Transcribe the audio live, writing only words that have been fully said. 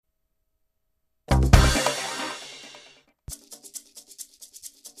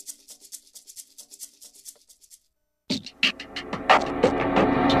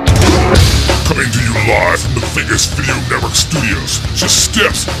Vegas Video Network Studios, just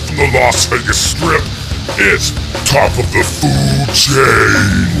steps from the Las Vegas Strip. It's Top of the Food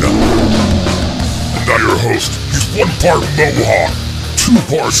Chain. And now your host, he's 1 part Mohawk, 2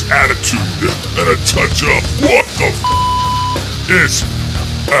 parts attitude, and a touch of what the It's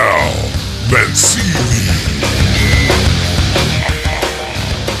Al Mancini.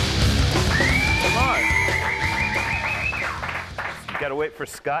 Gotta wait for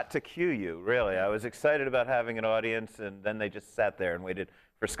Scott to cue you, really. I was excited about having an audience, and then they just sat there and waited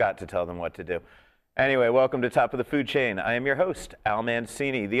for Scott to tell them what to do. Anyway, welcome to Top of the Food Chain. I am your host, Al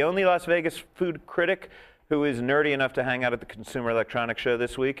Mancini, the only Las Vegas food critic who is nerdy enough to hang out at the Consumer Electronics Show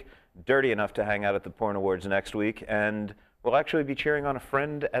this week, dirty enough to hang out at the Porn Awards next week, and will actually be cheering on a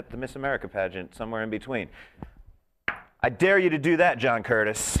friend at the Miss America pageant somewhere in between. I dare you to do that, John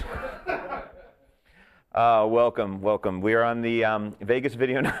Curtis. Welcome. We are on the Vegas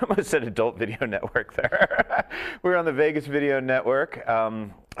Video, I almost said Adult Video Network there. We're on the Vegas Video Network, It's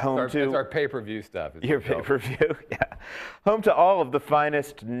our pay-per-view stuff. Your pay-per-view, yeah. Home to all of the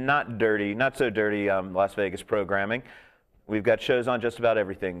finest, not so dirty Las Vegas programming. We've got shows on just about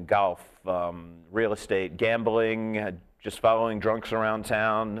everything: golf, real estate, gambling, just following drunks around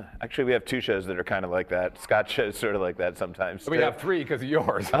town. Actually, we have 2 shows that are kind of like that. Scott's show's sort of like that sometimes. We have 3 because of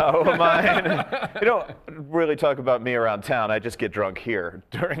yours. Oh, mine. You don't really talk about me around town. I just get drunk here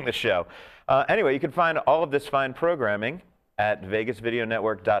during the show. Anyway, you can find all of this fine programming at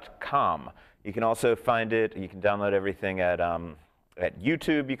VegasVideoNetwork.com. You can also find it, you can download everything at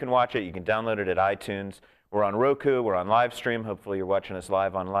YouTube. You can watch it. You can download it at iTunes. We're on Roku. We're on Livestream. Hopefully you're watching us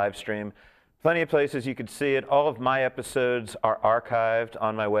live on Livestream. Plenty of places you can see it. All of my episodes are archived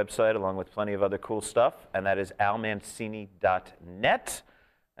on my website along with plenty of other cool stuff, and that is almancini.net.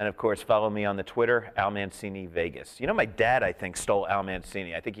 And of course, follow me on the Twitter, AlManciniVegas. You know, my dad, I think, stole Al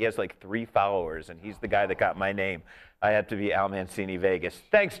Mancini. I think he has like 3 followers, and he's the guy that got my name. I had to be Al Mancini Vegas.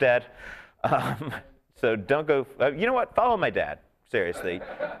 Thanks, Dad. So don't go, you know what? Follow my dad. Seriously.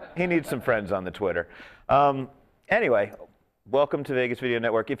 He needs some friends on the Twitter. Anyway. Welcome to Vegas Video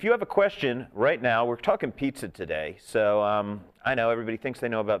Network. If you have a question right now, we're talking pizza today. So I know everybody thinks they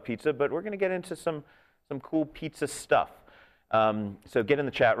know about pizza, but we're going to get into some cool pizza stuff. So get in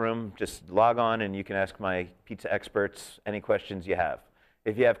the chat room, just log on, and you can ask my pizza experts any questions you have.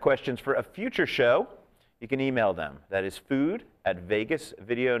 If you have questions for a future show, you can email them. That is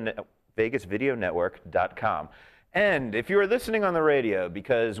food@VegasVideoNetwork.com. And if you are listening on the radio,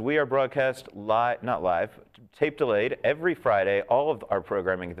 because we are broadcast live, not live, tape delayed every Friday, all of our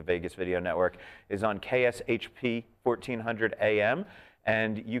programming at the Vegas Video Network is on KSHP 1400 AM,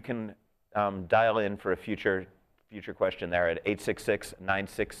 and you can dial in for a future question there at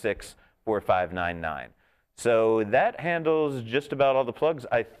 866-966-4599. So that handles just about all the plugs,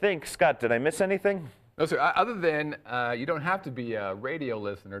 I think. Scott, did I miss anything? No, sir. Other than you don't have to be a radio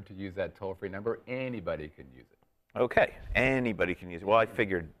listener to use that toll-free number. Anybody can use it. Okay, anybody can use it. Well, I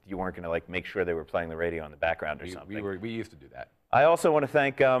figured you weren't going to like make sure they were playing the radio in the background or something. We used to do that. I also want to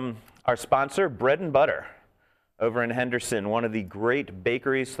thank our sponsor, Bread and Butter, over in Henderson, one of the great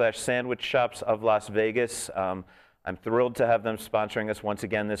bakeries/sandwich shops of Las Vegas. I'm thrilled to have them sponsoring us once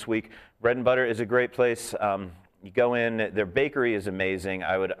again this week. Bread and Butter is a great place. You go in, their bakery is amazing.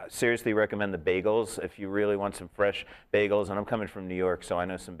 I would seriously recommend the bagels if you really want some fresh bagels. And I'm coming from New York, so I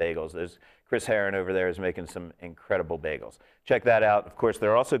know some bagels. There's Chris Herron over there is making some incredible bagels. Check that out. Of course, there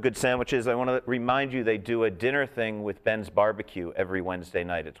are also good sandwiches. I want to remind you they do a dinner thing with Ben's Barbecue every Wednesday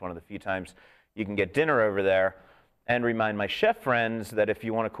night. It's one of the few times you can get dinner over there. And remind my chef friends that if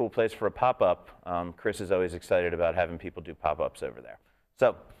you want a cool place for a pop-up, Chris is always excited about having people do pop-ups over there.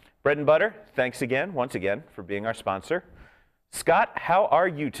 So, Bread and Butter, thanks again, once again, for being our sponsor. Scott, how are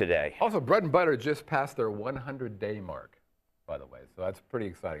you today? Also, Bread and Butter just passed their 100-day mark, by the way, so that's pretty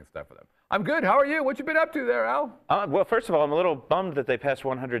exciting stuff for them. I'm good. How are you? What you been up to there, Al? Well, first of all, I'm a little bummed that they passed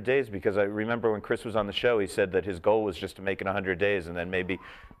 100 days because I remember when Chris was on the show, he said that his goal was just to make it 100 days, and then maybe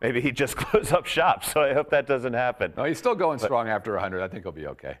he'd just close up shop. So I hope that doesn't happen. No, he's still going strong after 100. I think he'll be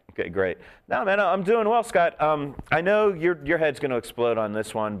okay. Okay, great. No, man, I'm doing well, Scott. I know your head's going to explode on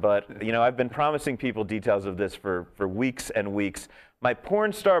this one, but you know I've been promising people details of this for weeks and weeks. My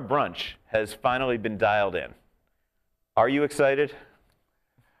porn star brunch has finally been dialed in. Are you excited?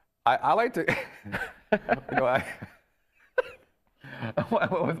 I like to, you know,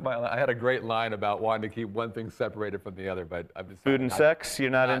 what was my line? I had a great line about wanting to keep one thing separated from the other, but I'm just food and sex.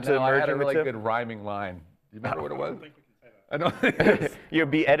 You're not into merging the two? I had a really good rhyming line. Do you remember what it was? I don't think You'll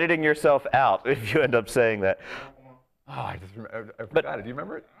be editing yourself out if you end up saying that. Oh, I forgot it. Do you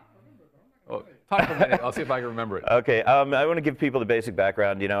remember it? Oh, talk for a minute. I'll see if I can remember it. Okay. I want to give people the basic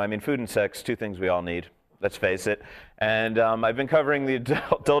background. You know, I mean, food and sex, two things we all need. let's face it. And I've been covering the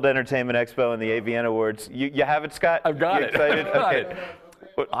Adult Entertainment Expo and the AVN Awards. You have it, Scott? I've got You it. excited? I've got Okay.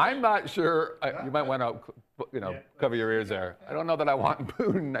 it. I'm not sure. You might want to, cover your ears there. I don't know that I want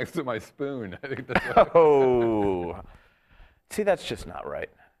Boone next to my spoon. I think that's Oh, see, that's just not right.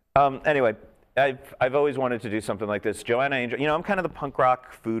 Anyway, I've always wanted to do something like this. Joanna Angel, I'm kind of the punk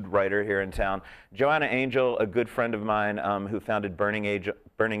rock food writer here in town. Joanna Angel, a good friend of mine who founded Burning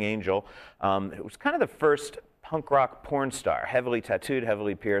Angel, it was kind of the first punk rock porn star, heavily tattooed,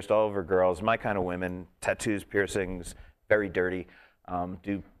 heavily pierced, all over girls, my kind of women, tattoos, piercings, very dirty,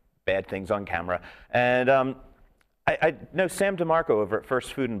 do bad things on camera. And I know Sam DeMarco over at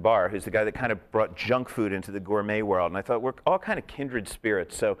First Food and Bar, who's the guy that kind of brought junk food into the gourmet world, and I thought we're all kind of kindred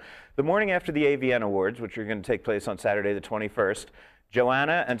spirits. So the morning after the AVN Awards, which are going to take place on Saturday the 21st,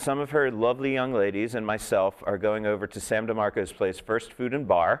 Joanna and some of her lovely young ladies and myself are going over to Sam DeMarco's place, First Food and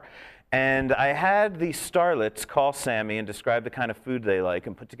Bar. And I had the starlets call Sammy and describe the kind of food they like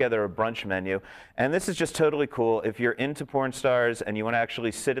and put together a brunch menu. And this is just totally cool. If you're into porn stars and you want to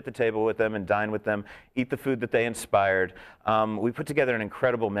actually sit at the table with them and dine with them, eat the food that they inspired, we put together an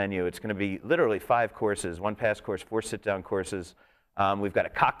incredible menu. It's going to be literally 5 courses, 1 pass course, 4 sit-down courses. We've got a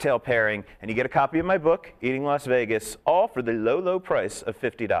cocktail pairing, and you get a copy of my book, Eating Las Vegas, all for the low, low price of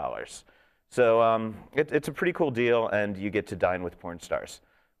 $50. So it's a pretty cool deal, and you get to dine with porn stars,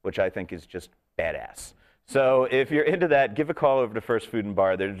 which I think is just badass. So if you're into that, give a call over to First Food and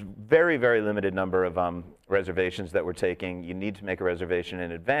Bar. There's very, very limited number of reservations that we're taking. You need to make a reservation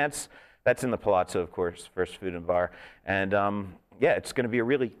in advance. That's in the Palazzo, of course, First Food and Bar. And yeah, it's going to be a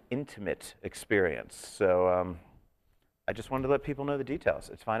really intimate experience. So I just wanted to let people know the details.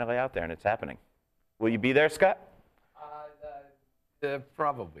 It's finally out there and it's happening. Will you be there, Scott?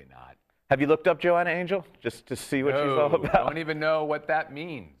 Probably not. Have you looked up Joanna Angel just to see what she's all about? I don't even know what that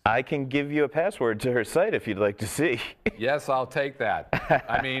means. I can give you a password to her site if you'd like to see. Yes, I'll take that.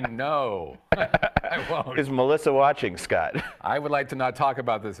 I mean, no, I won't. Is Melissa watching, Scott? I would like to not talk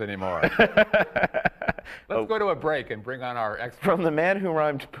about this anymore. Let's go to a break and bring on our expert. From the man who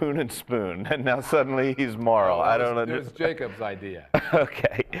rhymed poon and spoon, and now suddenly he's moral. I don't know. It was Jacob's idea.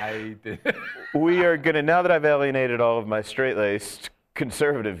 Okay. I did. We are going to, now that I've alienated all of my straight-laced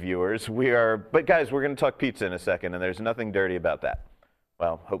conservative viewers, but guys, we're going to talk pizza in a second, and there's nothing dirty about that.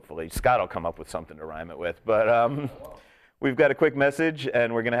 Well, hopefully. Scott will come up with something to rhyme it with. But we've got a quick message,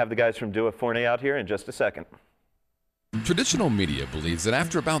 and we're going to have the guys from Dua Forni out here in just a second. Traditional media believes that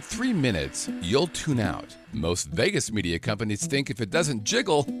after about 3 minutes, you'll tune out. Most Vegas media companies think if it doesn't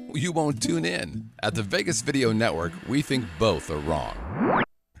jiggle, you won't tune in. At the Vegas Video Network, we think both are wrong.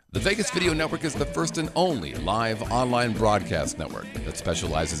 The Vegas Video Network is the first and only live online broadcast network that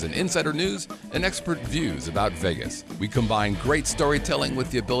specializes in insider news and expert views about Vegas. We combine great storytelling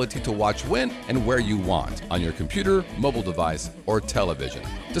with the ability to watch when and where you want on your computer, mobile device, or television.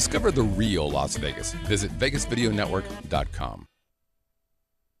 Discover the real Las Vegas. Visit VegasVideoNetwork.com.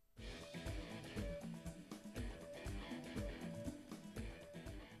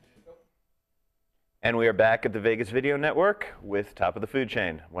 And we are back at the Vegas Video Network with Top of the Food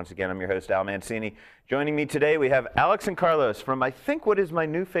Chain. Once again, I'm your host, Al Mancini. Joining me today, we have Alex and Carlos from, I think, what is my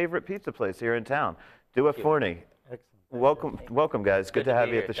new favorite pizza place here in town, Dua Forni. Excellent. Welcome, guys. Good to have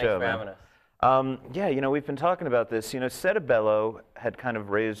you at the show, Thanks man. for having us. Yeah, we've been talking about this. Setabello had kind of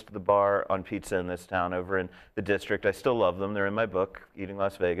raised the bar on pizza in this town over in the district. I still love them. They're in my book, Eating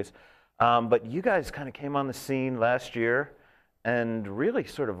Las Vegas. But you guys kind of came on the scene last year and really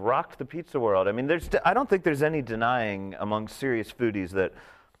sort of rocked the pizza world. I mean, I don't think there's any denying among serious foodies that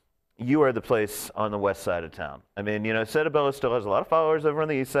you are the place on the west side of town. I mean, Setabello still has a lot of followers over on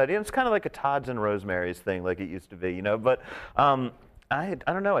the east side. And it's kind of like a Todd's and Rosemary's thing like it used to be, But I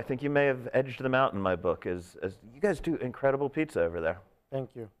don't know. I think you may have edged them out in my book as you guys do incredible pizza over there.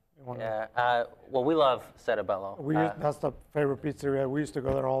 Thank you. Yeah, well, we love Setabello. That's the favorite pizzeria. We used to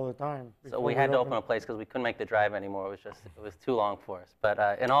go there all the time. So we had to open a place because we couldn't make the drive anymore. It was too long for us. But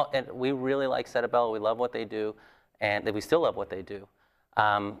and we really like Setabello. We love what they do, and we still love what they do.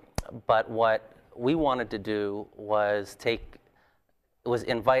 But what we wanted to do was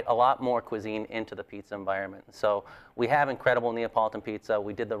invite a lot more cuisine into the pizza environment. So we have incredible Neapolitan pizza.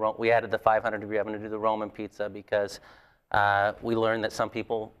 We added the 500-degree oven to do the Roman pizza because we learned that some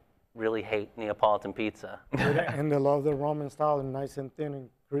people really hate Neapolitan pizza. And they love the Roman style, and nice and thin and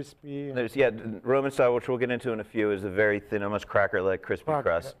crispy. And There's, Roman style, which we'll get into in a few, is a very thin, almost cracker-like crispy Cracker,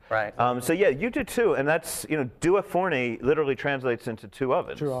 crust. Right. So yeah, you do too, and that's, due forni literally translates into two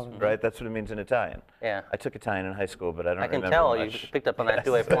ovens. Two ovens. Right? That's what it means in Italian. Yeah. I took Italian in high school, but I don't I can remember tell you much. picked up on that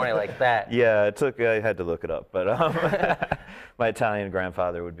due forni like that. Yeah, I had to look it up, but my Italian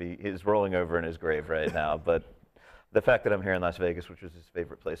grandfather is rolling over in his grave right now, but the fact that I'm here in Las Vegas, which was his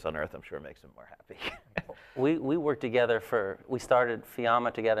favorite place on earth, I'm sure makes him more happy. We worked together we started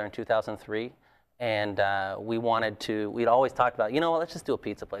Fiamma together in 2003, and we'd always talked about, let's just do a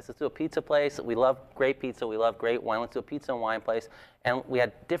pizza place. Let's do a pizza place. We love great pizza. We love great wine. Let's do a pizza and wine place. And we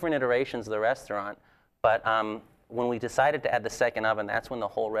had different iterations of the restaurant, but when we decided to add the second oven, that's when the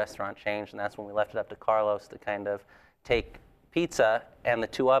whole restaurant changed, and that's when we left it up to Carlos to kind of take pizza and the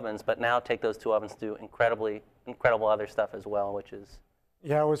two ovens, but now take those two ovens to do incredible other stuff as well, which is.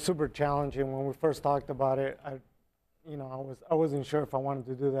 yeah, it was super challenging when we first talked about it. I wasn't sure if I wanted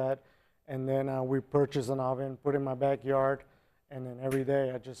to do that, and then we purchased an oven, put it in my backyard, and then every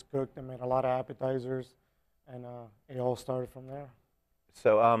day I just cooked and made a lot of appetizers, and it all started from there.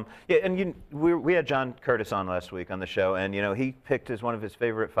 So and we had John Curtis on last week on the show, and he picked as one of his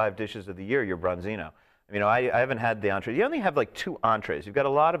favorite 5 dishes of the year your Bronzino. I haven't had the entree. You only have like 2 entrees. You've got a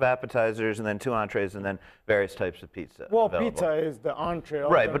lot of appetizers and then 2 entrees and then various types of pizza. Well, available. pizza is the entree.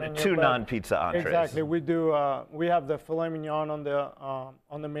 of Right, the but menu, 2 non-pizza entrees. Exactly. We do. We have the filet mignon on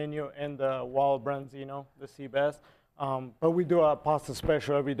the menu and the wild Bronzino, the sea bass. But we do a pasta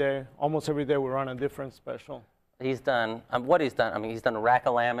special every day. Almost every day we run a different special. He's done he's done a rack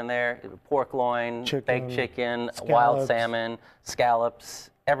of lamb in there, pork loin, baked chicken, wild salmon,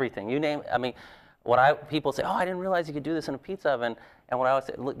 scallops, everything. You name it. People say, I didn't realize you could do this in a pizza oven. And what I always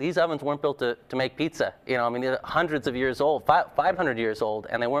say, look, these ovens weren't built to make pizza. They're hundreds of years old, 500 years old,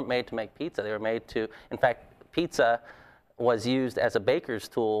 and they weren't made to make pizza. They were made to, in fact, pizza was used as a baker's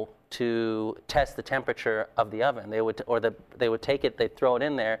tool to test the temperature of the oven. They would take it, they'd throw it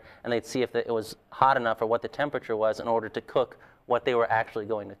in there, and they'd see if it was hot enough or what the temperature was in order to cook what they were actually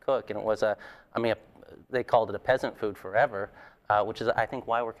going to cook. And it was they called it a peasant food forever. Which is, I think,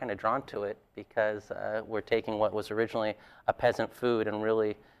 why we're kind of drawn to it, because we're taking what was originally a peasant food and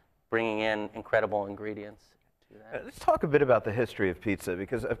really bringing in incredible ingredients to that. Let's talk a bit about the history of pizza,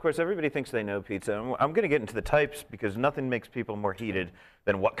 because, of course, everybody thinks they know pizza. And I'm going to get into the types, because nothing makes people more heated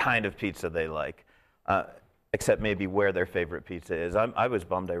than what kind of pizza they like, except maybe where their favorite pizza is. I was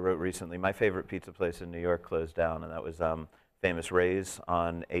bummed. I wrote recently, my favorite pizza place in New York closed down, and that was Famous Ray's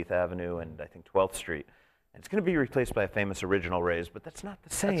on 8th Avenue and, I think, 12th Street. It's going to be replaced by a famous Original Ray's, but that's not the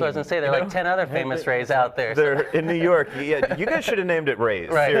same. That's what I was going to say. There are like 10 other famous Rays out there. They're in New York. Yeah, you guys should have named it Ray's,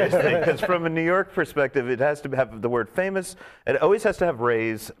 right. Seriously, because from a New York perspective, it has to have the word famous. It always has to have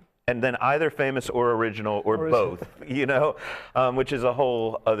Ray's, and then either famous or original or both, which is a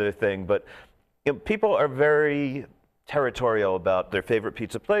whole other thing. But people are very territorial about their favorite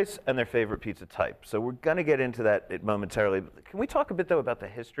pizza place and their favorite pizza type. So we're going to get into that momentarily. Can we talk a bit, though, about the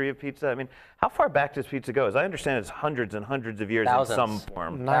history of pizza? How far back does pizza go? As I understand, it's hundreds and hundreds of years Thousands. in some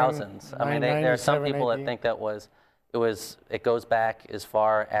form. Thousands. There are some people that think that it goes back as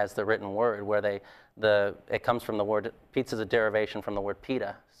far as the written word, where it comes from the word, pizza is a derivation from the word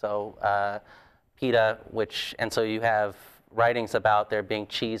pita. So pita, so you have writings about there being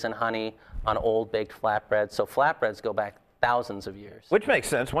cheese and honey on old baked flatbreads. So flatbreads go back thousands of years. Which makes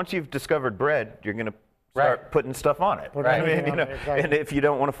sense. Once you've discovered bread, you're going to start putting stuff on it. Right. Exactly. And if you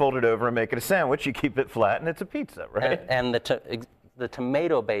don't want to fold it over and make it a sandwich, you keep it flat and it's a pizza, right? And the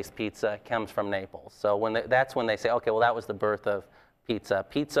tomato-based pizza comes from Naples. So that's when they say, okay, well, that was the birth of pizza.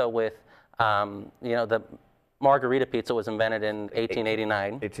 Pizza with, the margarita pizza was invented in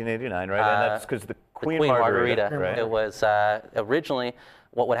 1889. 1889, right? And that's because the Queen Margarita. Right? It was originally,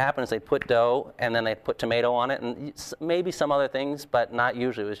 what would happen is they'd put dough and then they'd put tomato on it and maybe some other things, but not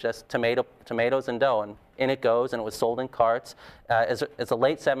usually. It was just tomatoes and dough, and in it goes, and it was sold in carts. It's the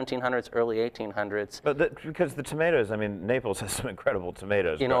late 1700s, early 1800s. But because the tomatoes, Naples has some incredible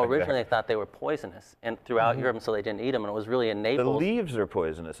tomatoes. Originally they thought they were poisonous and throughout Europe, and so they didn't eat them, and it was really in Naples. The leaves are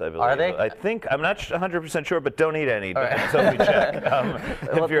poisonous, I believe. Are they? I think, I'm not 100% sure, but don't eat any. So we check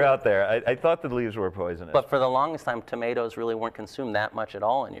if you're out there. I thought the leaves were poisonous. But for the longest time, tomatoes really weren't consumed that much at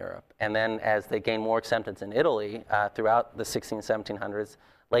all in Europe. And then as they gained more acceptance in Italy throughout the 1700s,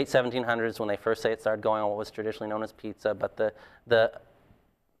 late 1700s, when they first started going on what was traditionally known as pizza, but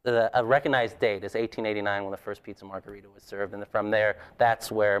a recognized date is 1889 when the first pizza margarita was served, and from there, that's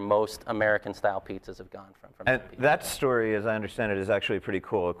where most American-style pizzas have gone from. And that story, as I understand it, is actually pretty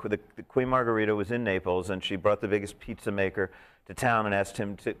cool. The Queen Margarita was in Naples, and she brought the biggest pizza maker to town and asked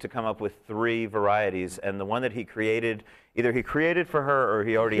him to come up with 3 varieties, and the one that he created, either he created for her or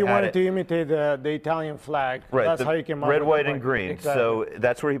he already He had wanted it. to imitate the Italian flag. Right, That's the how you came up red, with white, the and flag. green. Exactly. So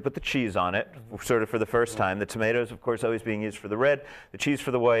that's where he put the cheese on it, sort of for the first time. The tomatoes, of course, always being used for the red, the cheese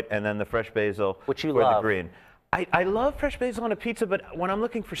for the white, and then the fresh basil Which you for the love. green. I love fresh basil on a pizza, but when I'm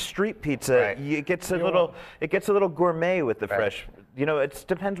looking for street pizza, it gets a little gourmet with the fresh. You know, it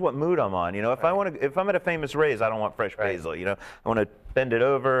depends what mood I'm on. You know, if I'm at a famous Ray's, I don't want fresh basil. You know, I want to bend it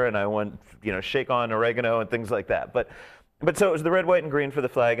over and I want shake on oregano and things like that. But so it was the red, white, and green for the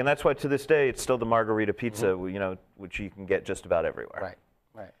flag, and that's why to this day it's still the margarita pizza. You know, which you can get just about everywhere.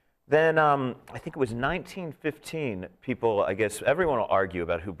 Right. Then I think it was 1915. People, I guess, everyone will argue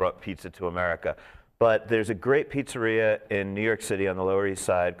about who brought pizza to America. But there's a great pizzeria in New York City on the Lower East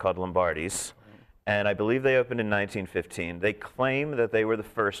Side called Lombardi's, and I believe they opened in 1915. They claim that they were the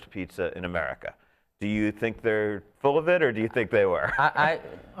first pizza in America. Do you think they're full of it, or do you think they were?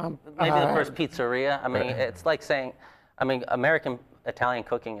 Maybe the first pizzeria. I mean, it's like saying, American Italian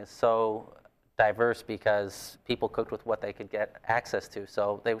cooking is so diverse because people cooked with what they could get access to.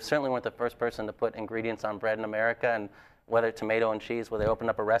 So they certainly weren't the first person to put ingredients on bread in America, and whether tomato and cheese, where they opened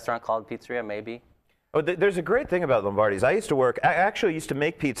up a restaurant called Pizzeria, maybe. Oh, there's a great thing about Lombardi's. I actually used to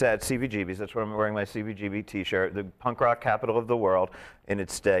make pizza at CBGB's. That's where I'm wearing my CBGB t-shirt, the punk rock capital of the world in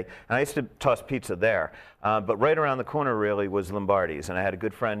its day. And I used to toss pizza there. But right around the corner, really, was Lombardi's. And I had a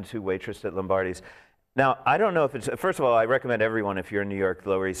good friend who waitressed at Lombardi's. Now, I don't know if it's, first of all, I recommend everyone, if you're in New York,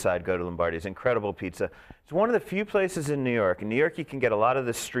 Lower East Side, go to Lombardi's. Incredible pizza. It's one of the few places in New York. In New York, you can get a lot of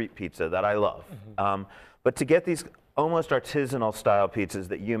the street pizza that I love. But to get these almost artisanal style pizzas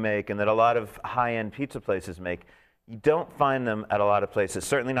that you make and that a lot of high-end pizza places make, you don't find them at a lot of places,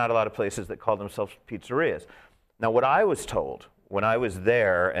 certainly not a lot of places that call themselves pizzerias. Now, what I was told when I was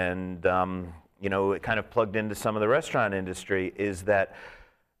there and, it kind of plugged into some of the restaurant industry is that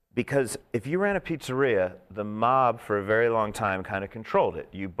because if you ran a pizzeria, the mob for a very long time kind of controlled it.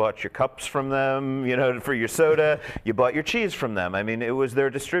 You bought your cups from them, for your soda. You bought your cheese from them. I mean, it was their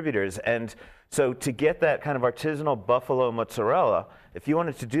distributors. And so to get that kind of artisanal buffalo mozzarella, if you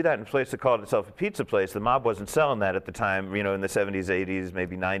wanted to do that in a place that called itself a pizza place, the mob wasn't selling that at the time, in the 70s, 80s,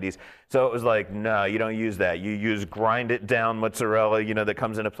 maybe 90s. So it was like, no, you don't use that. You use grind it down mozzarella, that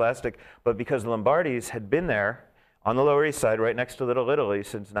comes in a plastic. But because Lombardi's had been there on the Lower East Side, right next to Little Italy,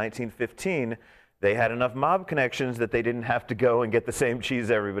 since 1915, they had enough mob connections that they didn't have to go and get the same cheese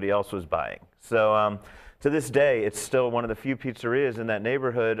everybody else was buying. So to this day, it's still one of the few pizzerias in that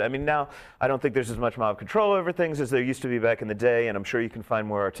neighborhood. I mean, now I don't think there's as much mob control over things as there used to be back in the day, and I'm sure you can find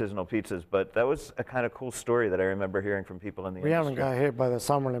more artisanal pizzas, but that was a kind of cool story that I remember hearing from people in the industry. We haven't got hit by the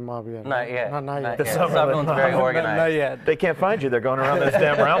Summerlin mob yet. Not yet. Not yet. The Summerlin's very organized. Not yet. They can't find you. They're going around those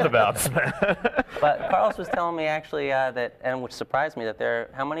damn roundabouts. But Carlos was telling me actually that, and which surprised me, that there are,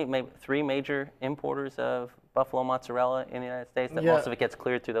 how many, maybe 3 major importers of buffalo mozzarella in the United States, that most of it gets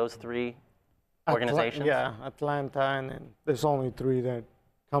cleared through those 3 organizations? Atlanta, and then there's only 3 that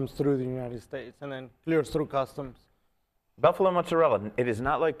comes through the United States and then clears through customs. Buffalo mozzarella, it is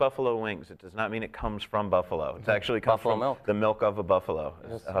not like buffalo wings. It does not mean it comes from buffalo. It's actually comes Buffalo from milk. the milk of a buffalo,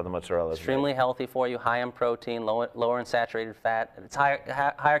 is how the mozzarella is Extremely healthy for you, high in protein, lower in saturated fat. It's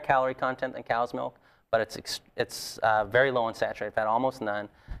higher calorie content than cow's milk, but it's very low in saturated fat, almost none,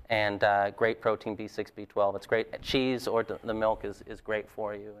 and great protein, B6, B12. It's great. Cheese or the milk is great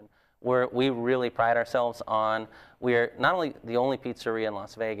for you. And we really pride ourselves on, we're not only the only pizzeria in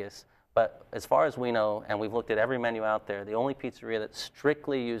Las Vegas, but as far as we know, and we've looked at every menu out there, the only pizzeria that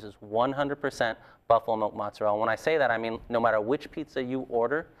strictly uses 100% buffalo milk mozzarella. When I say that, I mean no matter which pizza you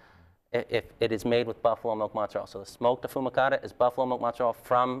order, if it is made with buffalo milk mozzarella. So the smoked affumicata is buffalo milk mozzarella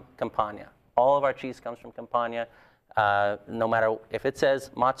from Campania. All of our cheese comes from Campania. No matter if it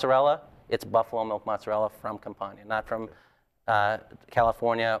says mozzarella, it's buffalo milk mozzarella from Campania, not from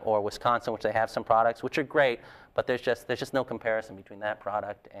California or Wisconsin, which they have some products, which are great, but there's just no comparison between that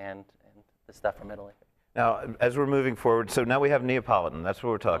product and the stuff from Italy. Now, as we're moving forward, so now we have Neapolitan. That's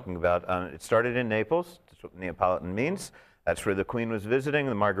what we're talking about. It started in Naples. That's what Neapolitan means. That's where the Queen was visiting.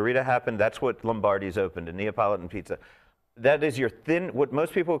 The margarita happened. That's what Lombardi's opened, a Neapolitan pizza. That is your what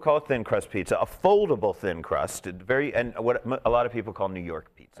most people would call a thin crust pizza, a foldable thin crust, and what a lot of people call New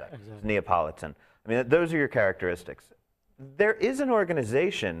York pizza, Neapolitan. I mean, those are your characteristics. There is an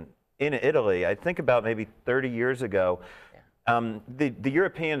organization in Italy, I think about maybe 30 years ago. The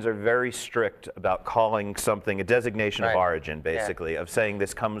Europeans are very strict about calling something a designation of origin, basically, of saying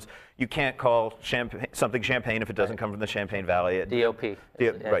this comes, you can't call something champagne if it doesn't come from the Champagne Valley. DOP.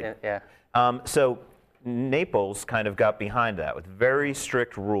 Right. Yeah. So Naples kind of got behind that with very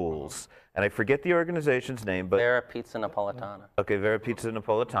strict rules. and I forget the organization's name, but Vera Pizza Napoletana. okay, Vera Pizza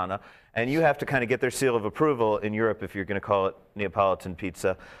Napoletana, and you have to kind of get their seal of approval in Europe if you're going to call it Neapolitan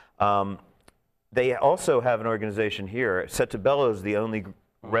pizza. They also have an organization here. Settebello is the only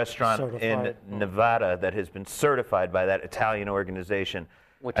restaurant in Nevada that has been certified by that Italian organization.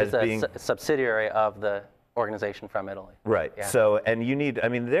 Which as is a being, subsidiary of the organization from Italy. Right. Yeah. So, and you need, I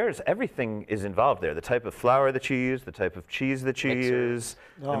mean, everything is involved there. The type of flour that you use, the type of cheese that you use.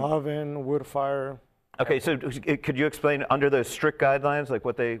 The oven, wood fire. Okay, so could you explain under those strict guidelines, like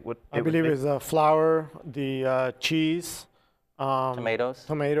what I believe is the flour, the cheese, Tomatoes.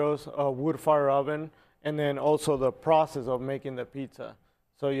 wood fire oven, and then also the process of making the pizza.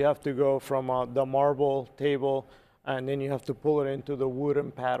 So you have to go from the marble table, and then you have to pull it into the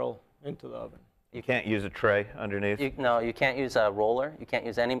wooden paddle into the oven. You can't use a tray underneath? No, you can't use a roller. You can't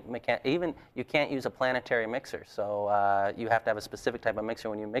use any even you can't use a planetary mixer. So you have to have a specific type of mixer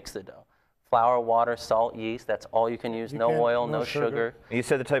when you mix the dough. Flour, water, salt, yeast. That's all you can use. No oil, no sugar. You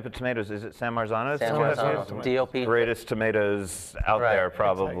said the type of tomatoes. Is it San Marzano? San Marzano, DOP. Greatest tomatoes out there,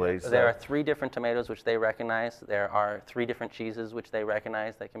 probably. Exactly. There are 3 different tomatoes which they recognize. There are 3 different cheeses which they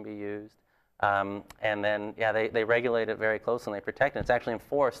recognize that can be used. And then, yeah, they regulate it very closely and they protect it. It's actually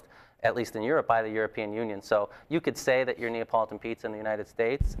enforced, at least in Europe, by the European Union. So you could say that you're Neapolitan pizza in the United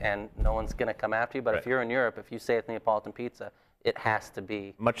States and no one's going to come after you. But if you're in Europe, if you say it's Neapolitan pizza, it has to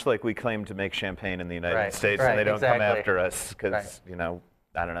be. Much like we claim to make champagne in the United States and they don't come after us because, you know,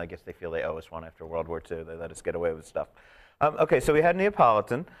 I don't know, I guess they feel they owe us one after World War II. They let us get away with stuff. Okay, so we had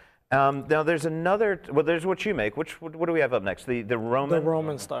Neapolitan. Now there's another, well, there's what you make. What do we have up next? The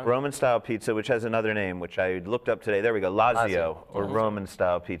Roman style. Roman style pizza, which has another name, which I looked up today. There we go, Lazio, or Roman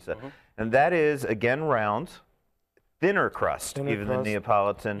style pizza. And that is, again, round, thinner crust, even than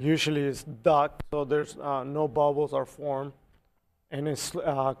Neapolitan. Usually it's duck, so there's no bubbles or foam. And it's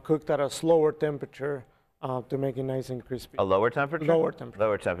cooked at a slower temperature to make it nice and crispy. A lower temperature? Lower temperature.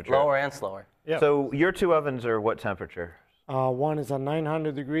 Lower temperature. Lower and slower. Yeah. So your 2 ovens are what temperature? One is at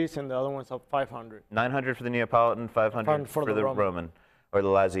 900 degrees and the other one's at 500. 900 for the Neapolitan, 500 for the Roman, or the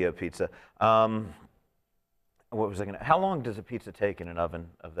Lazio pizza. What was I going to? How long does a pizza take in an oven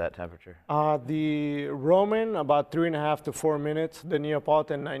of that temperature? The Roman, about 3.5 to 4 minutes. The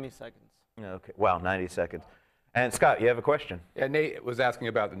Neapolitan, 90 seconds. Okay. Wow, 90 seconds. And Scott, you have a question? Yeah, Nate was asking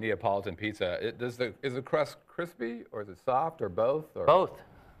about the Neapolitan pizza. Is the crust crispy or is it soft or both? Or? Both.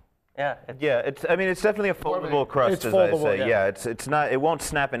 Yeah. I mean, it's definitely a foldable crust, It's as foldable, I say. yeah. It's not. It won't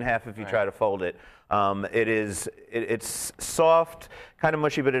snap in half if you try to fold it. It's soft, kind of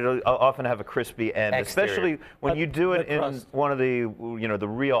mushy, but it'll often have a crispy end, Exterior. especially when you do it in crust. one of the, the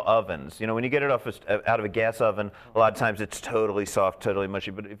real ovens. When you get it out of a gas oven, a lot of times it's totally soft, totally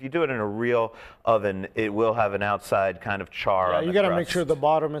mushy. But if you do it in a real oven, it will have an outside kind of char on the You got to make crust. sure the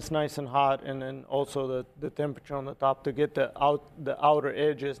bottom is nice and hot, and then also the temperature on the top to get the outer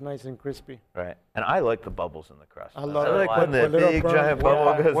edges nice and crispy. Right. And I like the bubbles in the crust. I love So it. do I. when the Put little big burn- giant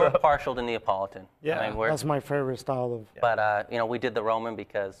bubble goes We're up. partial to Neapolitan. Yeah, I mean, that's my favorite style of. But we did the Roman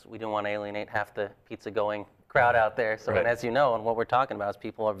because we didn't want to alienate half the pizza-going crowd out there. So, Right. and as you know, and what we're talking about is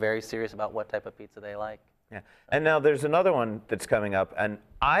people are very serious about what type of pizza they like. Yeah. And now there's another one that's coming up, and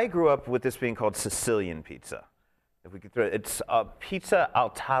I grew up with this being called Sicilian pizza. If we could throw it's pizza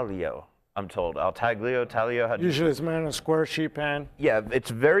al taglio, I'm told. Al taglio, taglio. How do you Usually it's made in a square sheet pan. Yeah, it's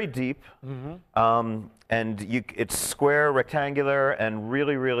very deep, and it's square, rectangular, and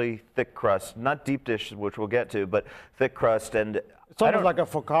really, really thick crust. Not deep dish, which we'll get to, but thick crust. And It's almost like a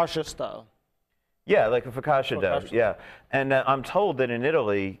focaccia style. yeah, like a focaccia dough. Focaccia. Yeah, and I'm told that in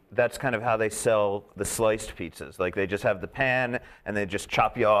Italy, that's kind of how they sell the sliced pizzas. Like they just have the pan, and they just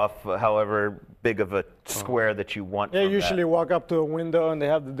chop you off however big of a square that you want. They from usually that. walk up to a window and they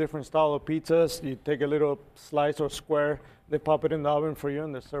have the different style of pizzas. You take a little slice or square, they pop it in the oven for you,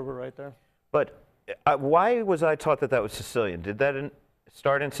 and they serve it right there. But why was I taught that was Sicilian? Did that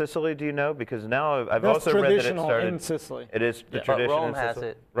start in Sicily? Do you know? Because now I've That's also read that it traditional started in Sicily. It is the But tradition Rome in has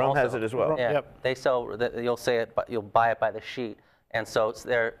Sicily. it Rome has also. it as well. Yeah, Yep. they sell. You'll say it, but you'll buy it by the sheet. And so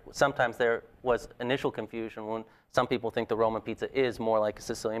sometimes there was initial confusion when some people think the Roman pizza is more like a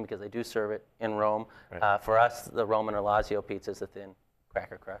Sicilian because they do serve it in Rome. Right. For us, the Roman or Lazio pizza is a thin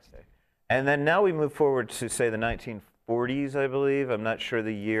cracker crust. And then now we move forward to say the 1940s, I believe. I'm not sure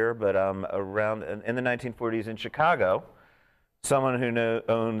the year, but around in the 1940s in Chicago, someone who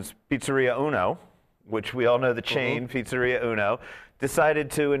owns Pizzeria Uno, which we all know the chain, Pizzeria Uno,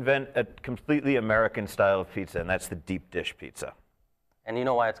 decided to invent a completely American style of pizza, and that's the deep dish pizza. And you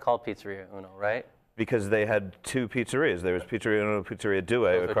know why it's called Pizzeria Uno, right? Because they had 2 pizzerias. There was Pizzeria Uno, Pizzeria Due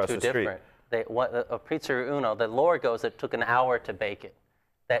Those are across two the street. different. A Pizzeria Uno, the lore goes it took an hour to bake it.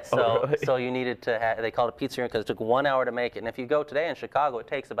 really? So you needed to have, they called it pizzeria because it took 1 hour to make it. And if you go today in Chicago, it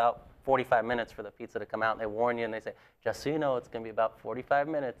takes about 45 minutes for the pizza to come out. And they warn you and they say, just so you know, it's going to be about 45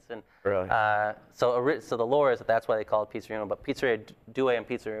 minutes. And Really? so the lore is that that's why they call it Pizzeria Uno. But Pizzeria Due and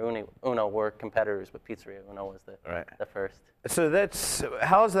Pizzeria Uno were competitors, but Pizzeria Uno was the first. So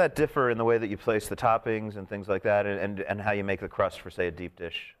how does that differ in the way that you place the toppings and things like that, and how you make the crust for, say, a deep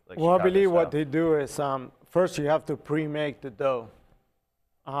dish? Like Well, I Chicago believe what style? they do is first you have to pre-make the dough.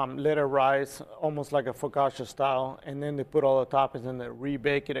 Let it rise almost like a focaccia style, and then they put all the toppings and they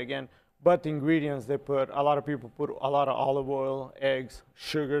rebake it again. But the ingredients a lot of people put a lot of olive oil, eggs,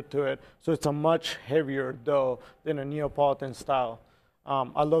 sugar to it, so it's a much heavier dough than a Neapolitan style.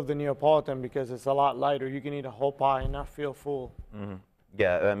 I love the Neapolitan because it's a lot lighter. You can eat a whole pie and not feel full. Mm-hmm.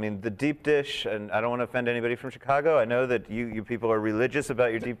 Yeah, I mean, the deep dish, and I don't want to offend anybody from Chicago. I know that you people are religious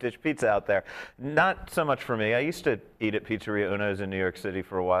about your deep dish pizza out there. Not so much for me. I used to eat at Pizzeria Uno's in New York City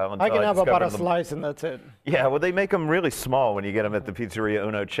for a while. I can have about a discovered them. slice and that's it. Yeah, well, they make them really small when you get them at the Pizzeria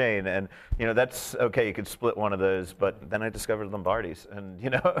Uno chain, and that's okay. You could split one of those, but then I discovered Lombardi's, and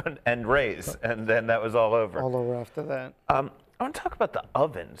and Ray's, and then that was all over. All over after that. I want to talk about the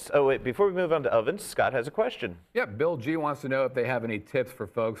ovens. Oh wait, before we move on to ovens, Scott has a question. Yeah, Bill G wants to know if they have any tips for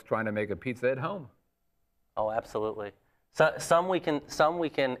folks trying to make a pizza at home. Oh, absolutely. So, some we can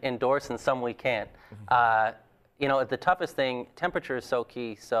endorse and some we can't. The toughest thing, temperature is so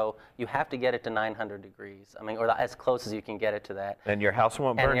key. So you have to get it to 900 degrees. I mean, or as close as you can get it to that. And your house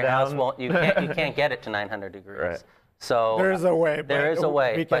won't burn And your down? house won't. You can't get it to 900 degrees. Right. So There is a way. there is a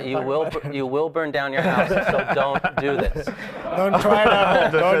way, but you will burn down your house. So don't do this. Don't try it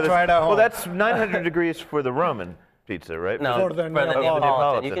at home. Don't try it at home. Well, that's 900 degrees for the Roman pizza, right? No, For the Neapolitan.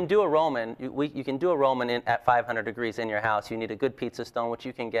 Neapolitan. You can do a Roman. You can do a Roman at 500 degrees in your house. You need a good pizza stone, which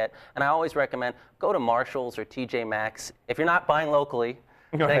you can get. And I always recommend go to Marshall's or TJ Maxx. If you're not buying locally,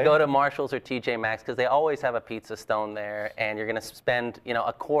 then go to Marshall's or TJ Maxx because they always have a pizza stone there, and you're going to spend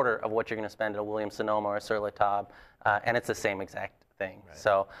a quarter of what you're going to spend at a Williams Sonoma or Sur La Table, and it's the same exact thing. Right.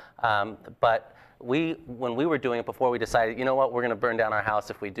 So, but when we were doing it before, we decided, you know what, we're going to burn down our house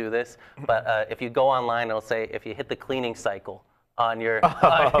if we do this. But if you go online, it'll say if you hit the cleaning cycle on your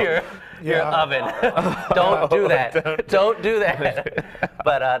oven, don't do that. Don't do that.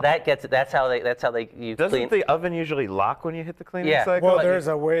 But that's how they Doesn't clean. the oven usually lock when you hit the cleaning Yeah. cycle? Well, there's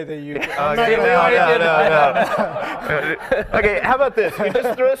a way that you. Okay, how about this? You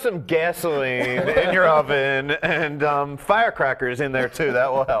just throw some gasoline in your oven and firecrackers in there too.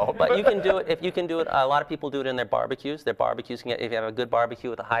 That will help. But you can do it. If you can do it, a lot of people do it in their barbecues. Their barbecues can get, if you have a good barbecue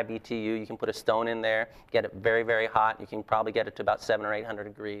with a high BTU, you can put a stone in there, get it very, very hot. You can probably get it to about 700 or 800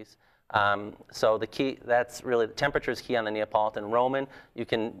 degrees. So the key, that's really, the temperature is key on the Neapolitan. Roman,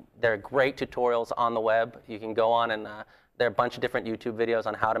 there are great tutorials on the web. You can go on and there are a bunch of different YouTube videos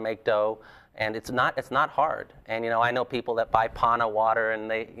on how to make dough. And it's not hard. And I know people that buy Pana water, and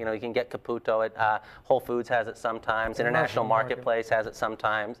you can get Caputo at Whole Foods has it sometimes. International Marketplace has it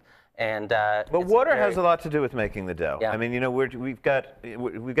sometimes. And but water has a lot to do with making the dough. Yeah. I mean, we've got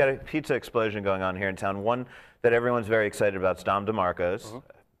a pizza explosion going on here in town. One that everyone's very excited about is Dom DeMarco's. Mm-hmm.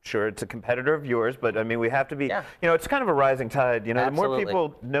 Sure, it's a competitor of yours, but I mean, we have to be. It's kind of a rising tide. The more Absolutely.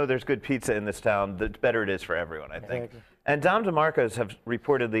 people know there's good pizza in this town, the better it is for everyone, I think. Exactly. And Dom DeMarco's have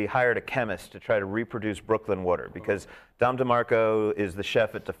reportedly hired a chemist to try to reproduce Brooklyn water because Dom DeMarco is the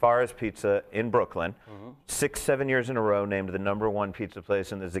chef at DeFara's Pizza in Brooklyn, 6-7 years in a row named the #1 pizza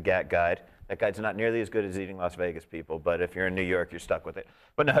place in the Zagat Guide. That guide's not nearly as good as Eating Las Vegas, people, but if you're in New York, you're stuck with it.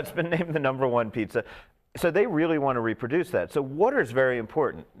 But no, it's been named the #1 pizza. So they really want to reproduce that. So water is very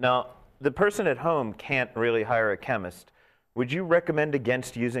important. Now, the person at home can't really hire a chemist. Would you recommend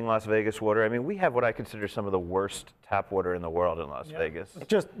against using Las Vegas water? I mean, we have what I consider some of the worst tap water in the world in Las Vegas.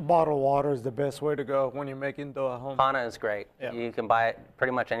 Just bottled water is the best way to go when you're making dough at home. Pana is great. Yeah. You can buy it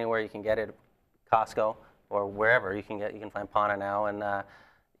pretty much anywhere. You can get it at Costco or wherever you can find Pana now, and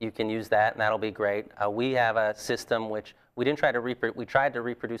you can use that, and that'll be great. We have a system which we didn't try to we tried to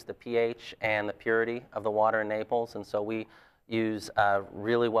reproduce the pH and the purity of the water in Naples, and so we use a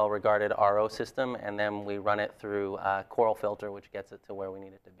really well-regarded RO system, and then we run it through a coral filter, which gets it to where we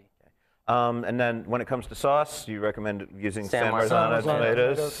need it to be. And then when it comes to sauce, you recommend using San San Marzano Marzano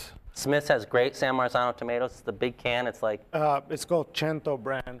tomatoes? tomatoes. Smith's has great San Marzano tomatoes. It's the big can. It's like It's called Cento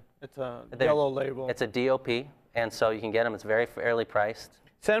brand. It's a they're- yellow label. It's a DOP, and so you can get them. It's very fairly priced.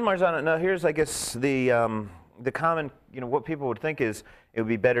 San Marzano, now here's, I guess, the common, what people would think is it would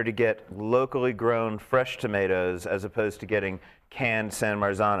be better to get locally grown fresh tomatoes as opposed to getting canned San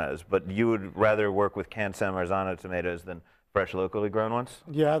Marzanos. But you would rather work with canned San Marzano tomatoes than fresh locally grown ones?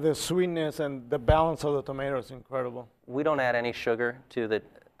 Yeah, the sweetness and the balance of the tomato is incredible. We don't add any sugar to the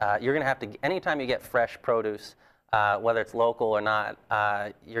you're going to have to, anytime you get fresh produce, whether it's local or not,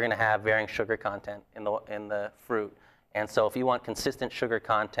 you're going to have varying sugar content in the fruit. And so if you want consistent sugar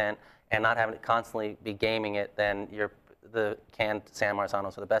content and not having to constantly be gaming it, then the canned San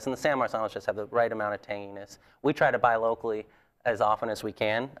Marzanos are the best. And the San Marzanos just have the right amount of tanginess. We try to buy locally as often as we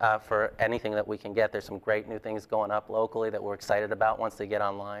can for anything that we can get. There's some great new things going up locally that we're excited about once they get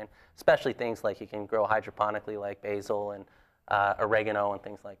online, especially things like you can grow hydroponically like basil and oregano and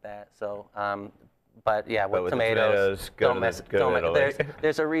things like that. So, but yeah, with tomatoes,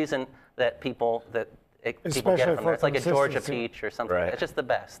 there's a reason that people get it from there. It's like a Georgia peach or something. Right. It's just the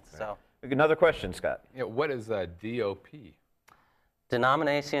best. Right. So. Another question, Scott. Yeah, what is DOP?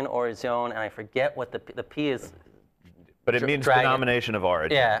 Denomination Origin, and I forget what the P is. But it means denomination of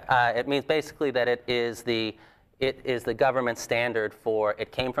origin. Yeah, it means basically that it is the government standard for,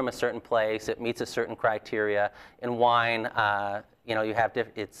 it came from a certain place, it meets a certain criteria. In wine, you have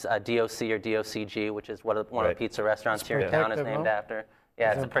it's DOC or DOCG, which is one of the pizza restaurants here in town is named after.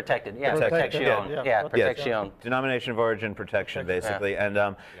 Yeah, it's a protected. Yeah, protection. Yeah, protection. Denomination of origin protection, basically, and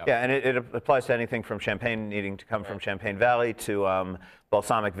and it applies to anything from champagne needing to come from Champagne Valley to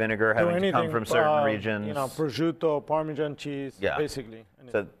balsamic vinegar having to come from certain regions. Prosciutto, Parmesan cheese, basically.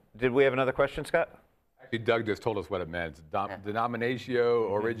 So, did we have another question, Scott? Actually, Doug just told us what it meant. Denominatio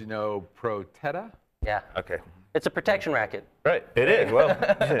Origino Protetta. Yeah. Okay. It's a protection racket. Right. It is. Well,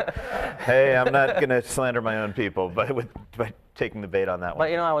 hey, I'm not going to slander my own people by taking the bait on that one.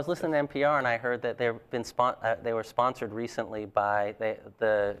 But I was listening to NPR and I heard that they were sponsored recently by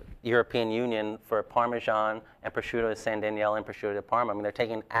the European Union for Parmesan and Prosciutto di San Daniele and Prosciutto di Parma. I mean, they're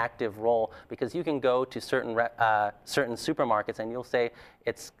taking an active role because you can go to certain supermarkets and you'll say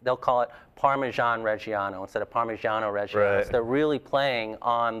they'll call it Parmesan Reggiano instead of Parmigiano Reggiano. Right. So they're really playing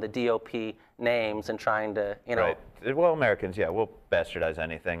on the DOP names and trying to, Right. Well, Americans, we'll bastardize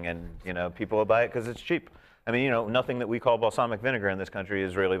anything, and people will buy it because it's cheap. I mean, nothing that we call balsamic vinegar in this country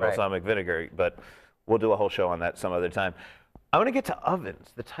is really balsamic vinegar, but we'll do a whole show on that some other time. I want to get to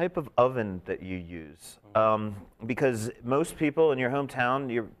ovens, the type of oven that you use, because most people in your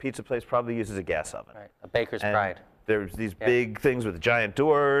hometown, your pizza place probably uses a gas oven. Right, a baker's pride. There's these big things with giant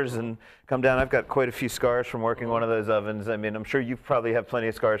doors and come down. I've got quite a few scars from working one of those ovens. I mean, I'm sure you probably have plenty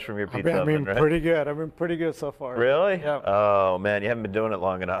of scars from your pizza oven, right? Pretty good. I've been pretty good so far. Really? Yeah. Oh, man, you haven't been doing it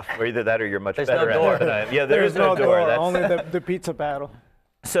long enough. Or either that or you're much better no door. at it than I am. Yeah, there's no door. Only the pizza battle.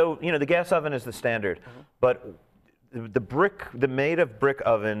 So, the gas oven is the standard. But the made of brick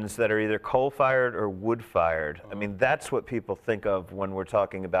ovens that are either coal-fired or wood-fired, I mean, that's what people think of when we're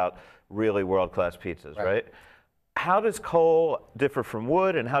talking about really world-class pizzas, right? How does coal differ from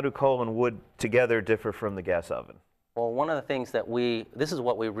wood, and how do coal and wood together differ from the gas oven? Well, one of the things that this is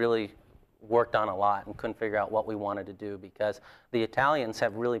what we really worked on a lot and couldn't figure out what we wanted to do because the Italians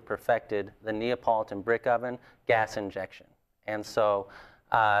have really perfected the Neapolitan brick oven gas injection. And so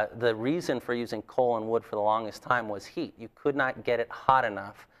the reason for using coal and wood for the longest time was heat. You could not get it hot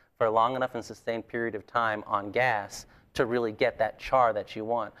enough for a long enough and sustained period of time on gas to really get that char that you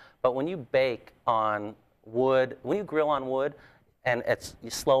want. But when you bake on wood, when you grill on wood and it's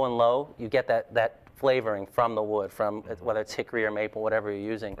slow and low, you get that flavoring from the wood, from whether it's hickory or maple, whatever you're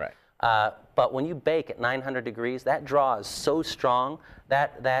using. Right. But when you bake at 900 degrees, that draw is so strong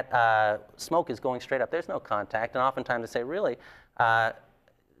that smoke is going straight up. There's no contact. And oftentimes they say, really,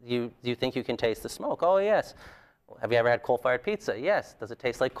 do you think you can taste the smoke? Oh, yes. Have you ever had coal-fired pizza? Yes. Does it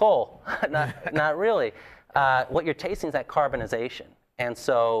taste like coal? Not really. What you're tasting is that carbonization. And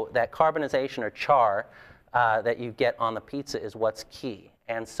so that carbonization or char that you get on the pizza is what's key.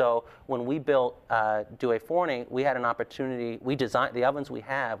 And so when we built Due Forni, we had an opportunity. The ovens we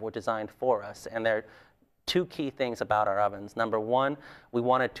have were designed for us, and there are two key things about our ovens. Number one, we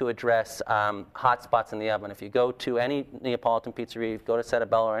wanted to address hot spots in the oven. If you go to any Neapolitan pizzeria, you go to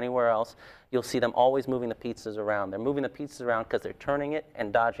Settebello or anywhere else, you'll see them always moving the pizzas around. They're moving the pizzas around because they're turning it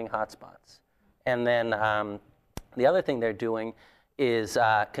and dodging hot spots. And then the other thing they're doing is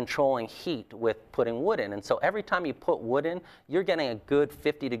controlling heat with putting wood in. And so every time you put wood in, you're getting a good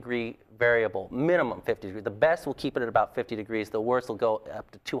 50-degree variable, minimum 50 degrees. The best will keep it at about 50 degrees. The worst will go up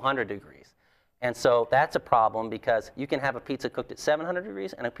to 200 degrees. And so that's a problem because you can have a pizza cooked at 700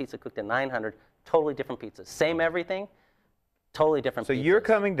 degrees and a pizza cooked at 900, totally different pizzas. Same everything, totally different pizzas. So you're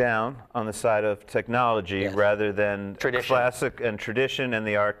coming down on the side of technology rather than classic and tradition and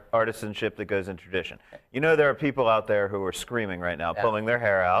the artisanship that goes in tradition. There are people out there who are screaming right now, pulling their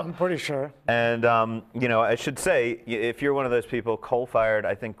hair out. I'm pretty sure. And, I should say, if you're one of those people, coal-fired,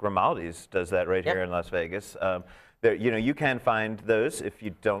 I think Grimaldi's does that right here in Las Vegas. There, you can find those if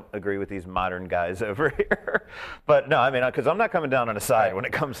you don't agree with these modern guys over here. But no, I mean, because I'm not coming down on a side when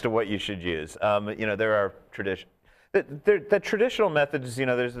it comes to what you should use. There are the traditional methods.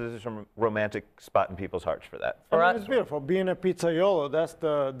 There's some romantic spot in people's hearts for that. It's beautiful. Being a pizzaiolo, that's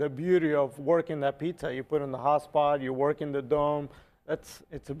the beauty of working that pizza. You put in the hot spot, you work in the dome. It's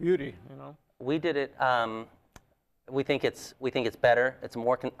a beauty, We did it. We think it's better. It's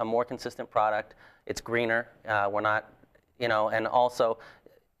a more consistent product. It's greener. We're not, and also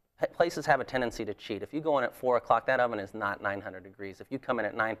places have a tendency to cheat. If you go in at 4 o'clock, that oven is not 900 degrees. If you come in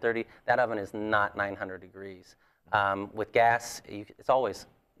at 9:30, that oven is not 900 degrees. With gas, it's always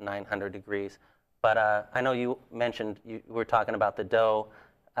 900 degrees. But I know you mentioned you were talking about the dough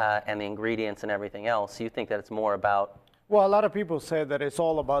and the ingredients and everything else. You think that it's more about? Well, a lot of people say that it's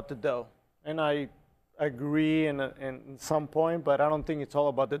all about the dough, and I agree in some point, but I don't think it's all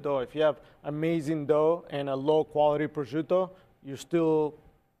about the dough. If you have amazing dough and a low quality prosciutto, you're still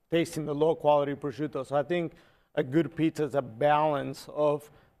tasting the low quality prosciutto. So I think a good pizza is a balance of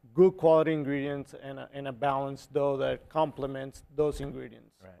good quality ingredients and a balanced dough that complements those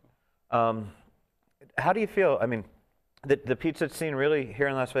ingredients. Right. How do you feel? I mean, the pizza scene really here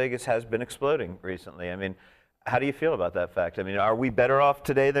in Las Vegas has been exploding recently. I mean, how do you feel about that fact? I mean, are we better off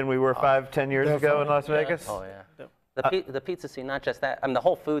today than we were 5-10 years ago in Las Vegas? Oh, yeah. The pizza scene, not just that. I mean, the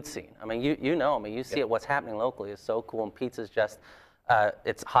whole food scene. I mean, you see it, what's happening locally is so cool, and pizza's just,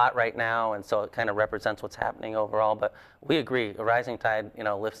 it's hot right now, and so it kind of represents what's happening overall. But we agree, a rising tide,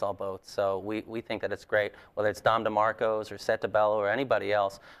 lifts all boats. So we think that it's great, whether it's Dom DeMarco's or Settebello or anybody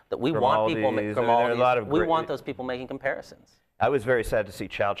else, that we want people from all we want those people making comparisons. I was very sad to see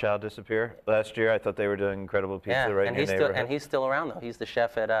Chow Chow disappear last year. I thought they were doing incredible pizza right in your neighborhood. And he's still around, though. He's the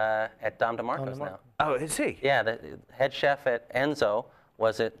chef at Dom DeMarco's now. Oh, is he? Yeah, the head chef at Enzo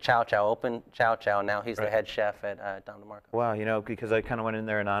was at Chow Chow, opened Chow Chow. Now he's the head chef at Dom DeMarco. Wow, because I kind of went in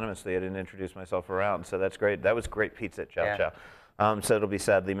there anonymously. I didn't introduce myself around, so that's great. That was great pizza at Chow Chow. So it'll be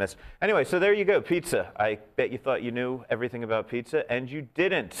sadly missed. Anyway, so there you go, pizza. I bet you thought you knew everything about pizza, and you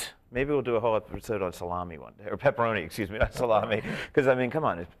didn't. Maybe we'll do a whole episode on salami one day, or pepperoni, excuse me, not salami. Because, I mean, come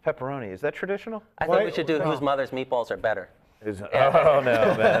on, it's pepperoni. Is that traditional? I think we should do whose mother's meatballs are better. Oh,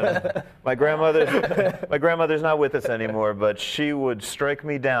 no, man. My grandmother's not with us anymore, but she would strike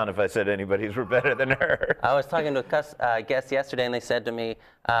me down if I said anybody's were better than her. I was talking to a guest yesterday, and they said to me,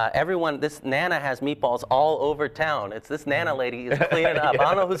 this Nana has meatballs all over town. It's this Nana lady is cleaning up. I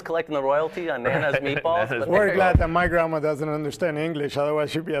don't know who's collecting the royalty on Nana's meatballs. We're glad that my grandma doesn't understand English,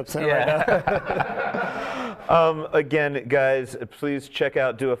 otherwise she'd be upset right now. Again, guys, please check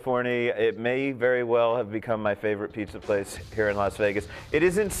out Due Forni. It may very well have become my favorite pizza place here in Las Vegas. It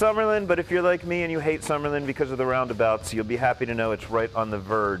is in Summerlin, but if you're like me and you hate Summerlin because of the roundabouts, you'll be happy to know it's right on the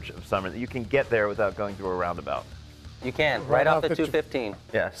verge of Summerlin. You can get there without going through a roundabout. You can, right off the 215.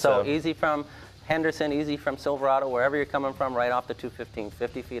 Yeah. So easy from Henderson, easy from Silverado, wherever you're coming from, right off the 215,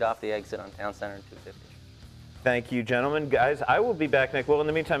 50 feet off the exit on Town Center and 250. Thank you, gentlemen. Guys, I will be back next. Well, in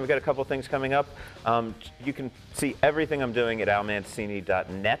the meantime, we've got a couple things coming up. You can see everything I'm doing at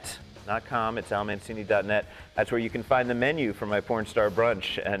almancini.net. Not com, it's almancini.net. That's where you can find the menu for my porn star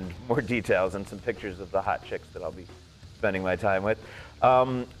brunch and more details and some pictures of the hot chicks that I'll be spending my time with.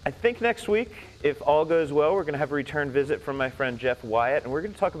 I think next week, if all goes well, we're going to have a return visit from my friend Jeff Wyatt, and we're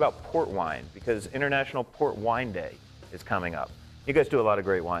going to talk about port wine because International Port Wine Day is coming up. You guys do a lot of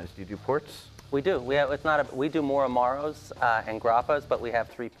great wines. Do you do ports? We do. We do more Amaros and Grappas, but we have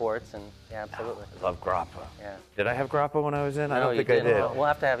 3 ports, and yeah, absolutely. I love Grappa. Yeah. Did I have Grappa when I was in? No, I don't think you I did. We'll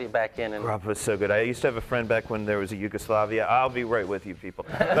have to have you back in. And Grappa was so good. I used to have a friend back when there was a Yugoslavia. I'll be right with you people.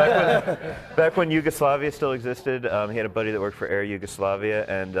 Back when Yugoslavia still existed, he had a buddy that worked for Air Yugoslavia,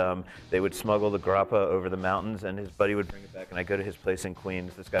 and they would smuggle the Grappa over the mountains, and his buddy would bring it back, and I'd go to his place in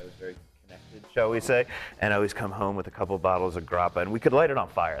Queens. This guy was very connected, shall we say, and I always come home with a couple bottles of Grappa, and we could light it on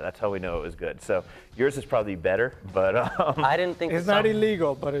fire. That's how we know it was good. So yours is probably better, but I didn't think it's not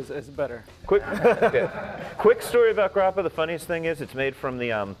illegal, but it's better. Quick story about Grappa. The funniest thing is it's made from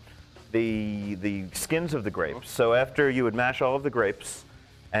the skins of the grapes. So after you would mash all of the grapes,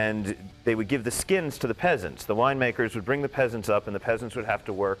 and they would give the skins to the peasants. The winemakers would bring the peasants up, and the peasants would have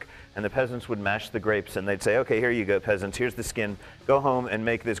to work, and the peasants would mash the grapes, and they'd say, okay, here you go, peasants, here's the skin, go home and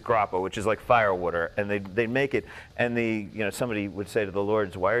make this grappa, which is like firewater, and they'd make it, and somebody would say to the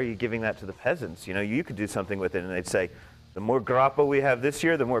lords, why are you giving that to the peasants? You could do something with it, and they'd say, the more grappa we have this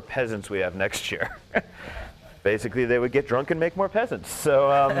year, the more peasants we have next year. Basically, they would get drunk and make more peasants.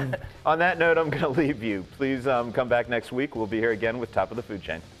 So on that note, I'm going to leave you. Please come back next week. We'll be here again with Top of the Food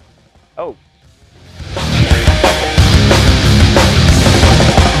Chain. Oh.